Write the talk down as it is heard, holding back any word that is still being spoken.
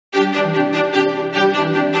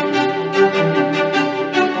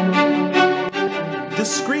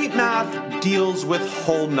deals with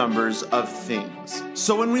whole numbers of things.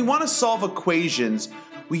 So when we want to solve equations,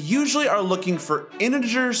 we usually are looking for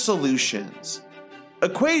integer solutions.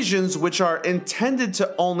 Equations which are intended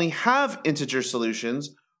to only have integer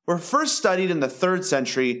solutions were first studied in the 3rd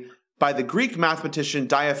century by the Greek mathematician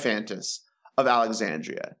Diophantus of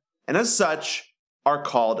Alexandria, and as such are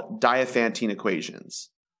called Diophantine equations.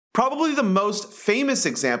 Probably the most famous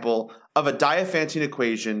example of a Diophantine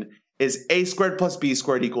equation is a squared plus b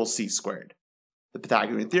squared equals c squared, the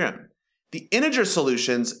Pythagorean theorem. The integer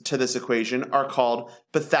solutions to this equation are called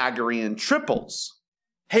Pythagorean triples.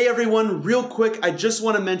 Hey everyone, real quick, I just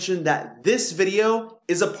want to mention that this video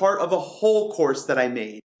is a part of a whole course that I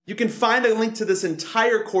made. You can find a link to this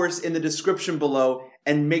entire course in the description below,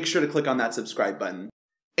 and make sure to click on that subscribe button.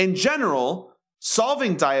 In general,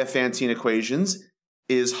 solving Diophantine equations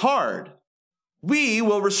is hard. We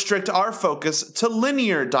will restrict our focus to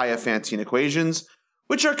linear Diophantine equations,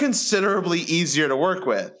 which are considerably easier to work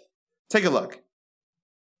with. Take a look.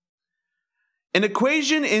 An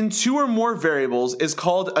equation in 2 or more variables is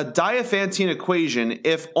called a Diophantine equation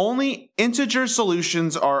if only integer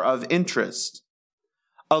solutions are of interest.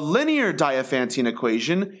 A linear Diophantine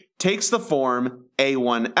equation takes the form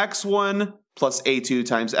a1x1 plus a2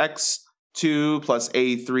 times x2 plus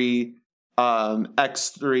a3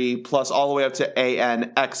 x3 plus all the way up to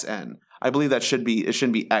an xn. I believe it shouldn't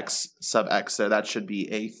be x sub x there. That should be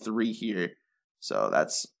a3 here. So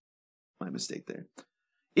that's my mistake there.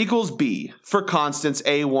 Equals b for constants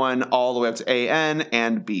a1 all the way up to an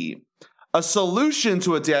and b. A solution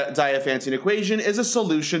to a Diophantine equation is a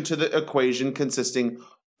solution to the equation consisting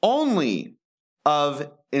only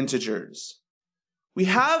of integers. We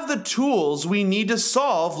have the tools we need to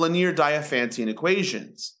solve linear Diophantine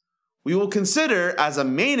equations. We will consider as a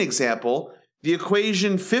main example the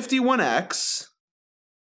equation 51x,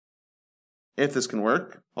 if this can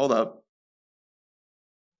work, hold up,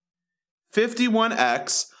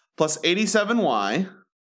 51x plus 87y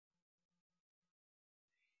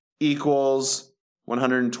equals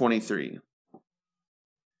 123.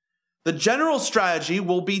 The general strategy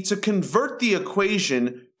will be to convert the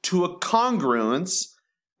equation to a congruence,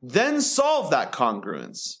 then solve that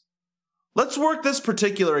congruence. Let's work this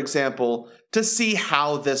particular example to see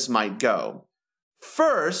how this might go.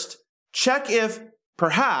 First, check if,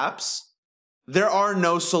 perhaps, there are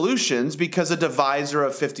no solutions because a divisor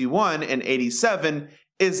of 51 and 87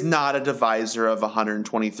 is not a divisor of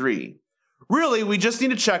 123. Really, we just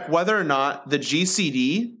need to check whether or not the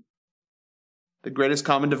GCD, the greatest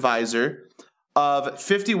common divisor, of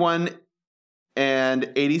 51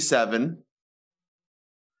 and 87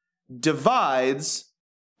 divides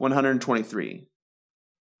 123.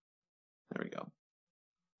 There we go.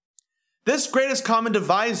 This greatest common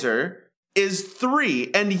divisor is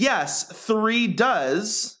 3, and yes, 3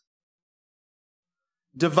 does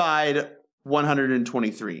divide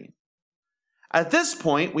 123. At this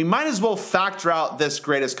point, we might as well factor out this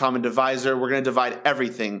greatest common divisor. We're going to divide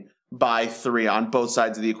everything by 3 on both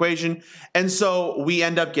sides of the equation, and so we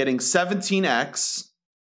end up getting 17x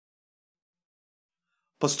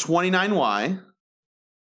plus 29y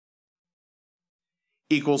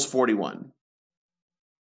equals 41.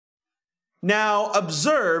 Now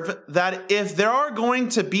observe that if there are going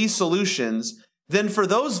to be solutions, then for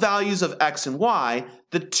those values of x and y,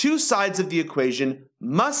 the two sides of the equation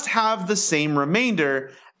must have the same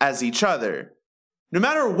remainder as each other, no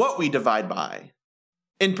matter what we divide by.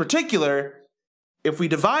 In particular, if we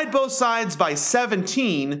divide both sides by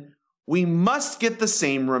 17, we must get the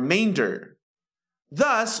same remainder.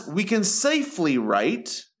 Thus, we can safely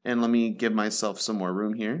write, and let me give myself some more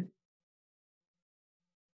room here.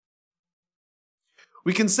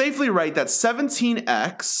 We can safely write that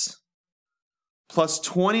 17x plus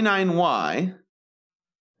 29y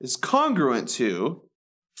is congruent to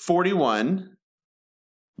 41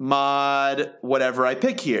 mod whatever I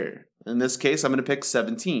pick here. In this case, I'm going to pick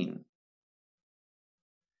 17.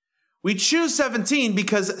 We choose 17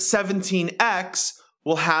 because 17x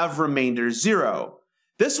will have remainder 0.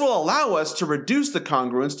 This will allow us to reduce the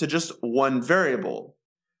congruence to just one variable.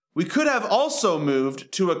 We could have also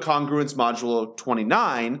moved to a congruence modulo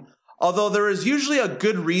 29, although there is usually a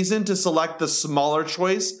good reason to select the smaller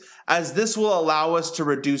choice, as this will allow us to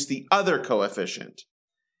reduce the other coefficient.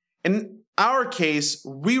 In our case,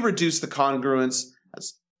 we reduce the congruence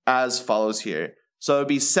as follows here. So it would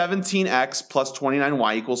be 17x plus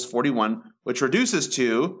 29y equals 41, which reduces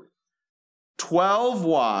to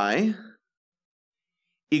 12y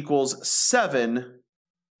equals 7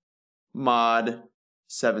 mod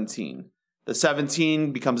 17. The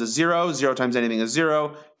 17 becomes a 0. 0 times anything is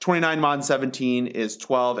 0. 29 mod 17 is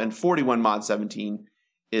 12, and 41 mod 17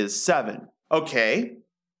 is 7. Okay.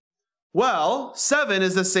 Well, 7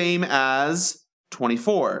 is the same as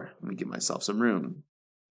 24. Let me give myself some room.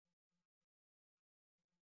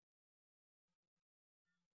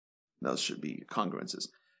 Those should be congruences.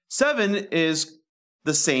 7 is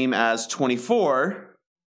the same as 24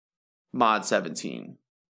 mod 17.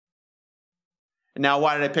 And now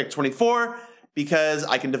why did I pick 24? Because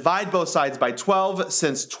I can divide both sides by 12.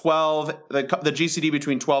 Since 12, the GCD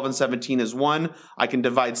between 12 and 17 is 1, I can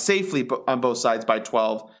divide safely on both sides by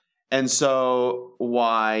 12. And so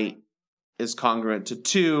y is congruent to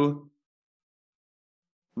 2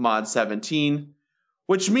 mod 17,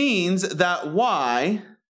 which means that y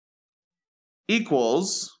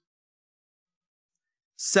equals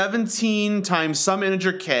 17 times some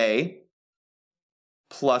integer k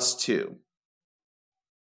plus 2.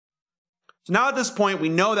 So now at this point, we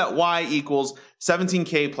know that y equals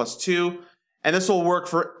 17k plus 2, and this will work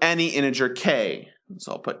for any integer k.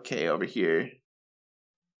 So I'll put k over here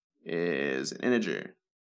is an integer.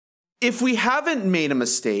 If we haven't made a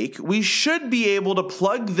mistake, we should be able to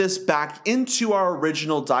plug this back into our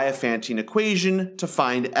original Diophantine equation to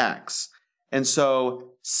find x. And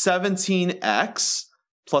so 17x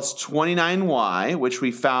plus 29y, which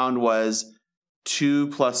we found was 2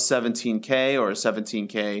 plus 17k, or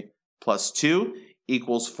 17k plus 2,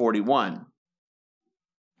 equals 41.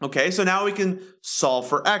 Okay, so now we can solve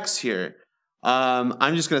for x here.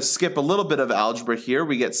 I'm just going to skip a little bit of algebra here.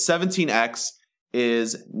 We get 17x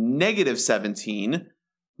is negative 17.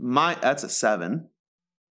 That's a 7.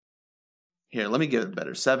 Here, let me give it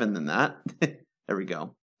better. 7 than that. There we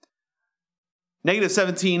go. Negative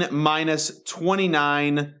 17 minus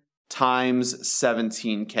 29 times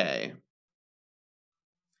 17k.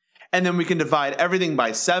 And then we can divide everything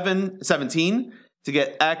by 17 to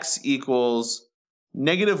get x equals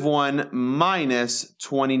negative 1 minus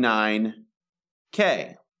 29k.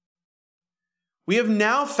 We have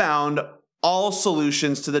now found all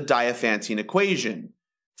solutions to the Diophantine equation.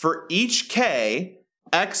 For each k,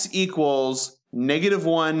 x equals negative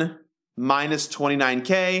 1 minus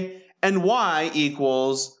 29k, and y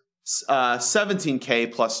equals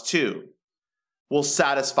 17k plus 2 will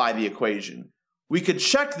satisfy the equation. We could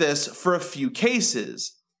check this for a few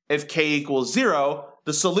cases. If k equals 0,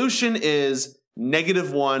 the solution is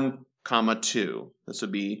negative 1 comma 2. This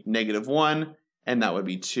would be negative 1, and that would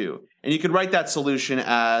be 2. And you could write that solution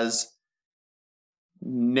as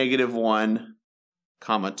negative 1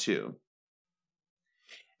 comma 2.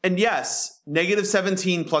 And yes, negative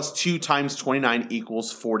 17 plus 2 times 29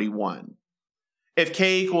 equals 41. If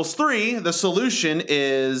k equals 3, the solution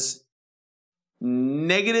is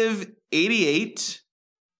negative 88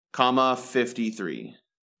 comma 53.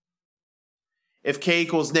 If k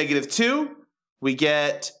equals negative 2, we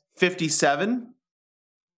get 57,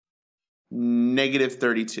 negative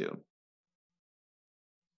 32.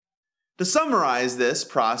 To summarize this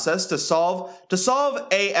process, to solve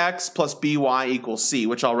ax plus by equals c,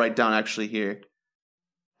 which I'll write down actually here.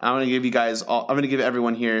 I'm going to give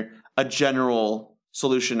everyone here a general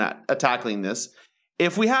solution at tackling this.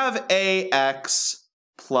 If we have ax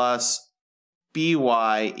plus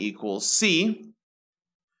by equals c,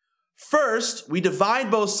 first we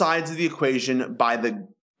divide both sides of the equation by the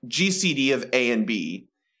GCD of a and b.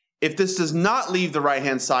 If this does not leave the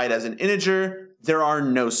right-hand side as an integer, there are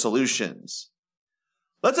no solutions.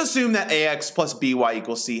 Let's assume that ax plus by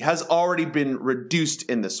equals c has already been reduced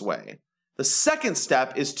in this way. The second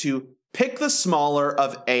step is to pick the smaller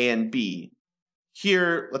of a and b.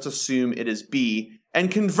 Here, let's assume it is b, and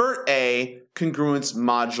convert a congruence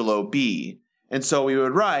modulo b. And so we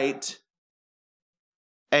would write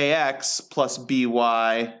ax plus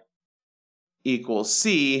by equals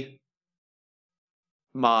c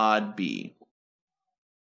mod b.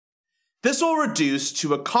 This will reduce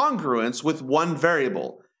to a congruence with one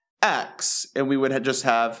variable, x, and we would just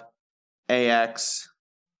have ax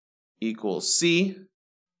equals c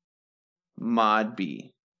mod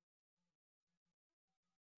b.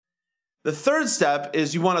 The third step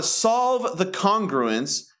is you want to solve the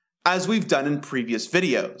congruence as we've done in previous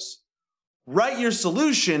videos. Write your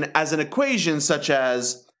solution as an equation such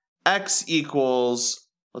as x equals,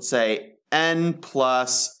 let's say, n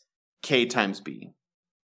plus k times b,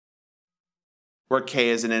 where k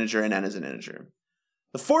is an integer and n is an integer.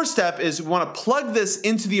 The fourth step is we want to plug this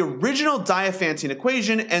into the original Diophantine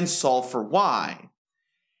equation and solve for y.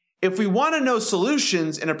 If we want to know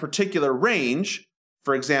solutions in a particular range,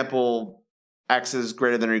 for example, x is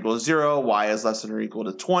greater than or equal to 0, y is less than or equal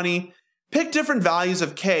to 20, pick different values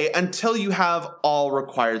of k until you have all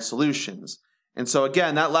required solutions. And so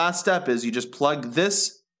again, that last step is you just plug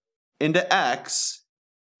this into x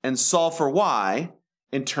and solve for y,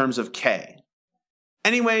 in terms of k.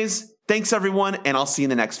 Anyways, thanks everyone, and I'll see you in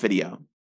the next video.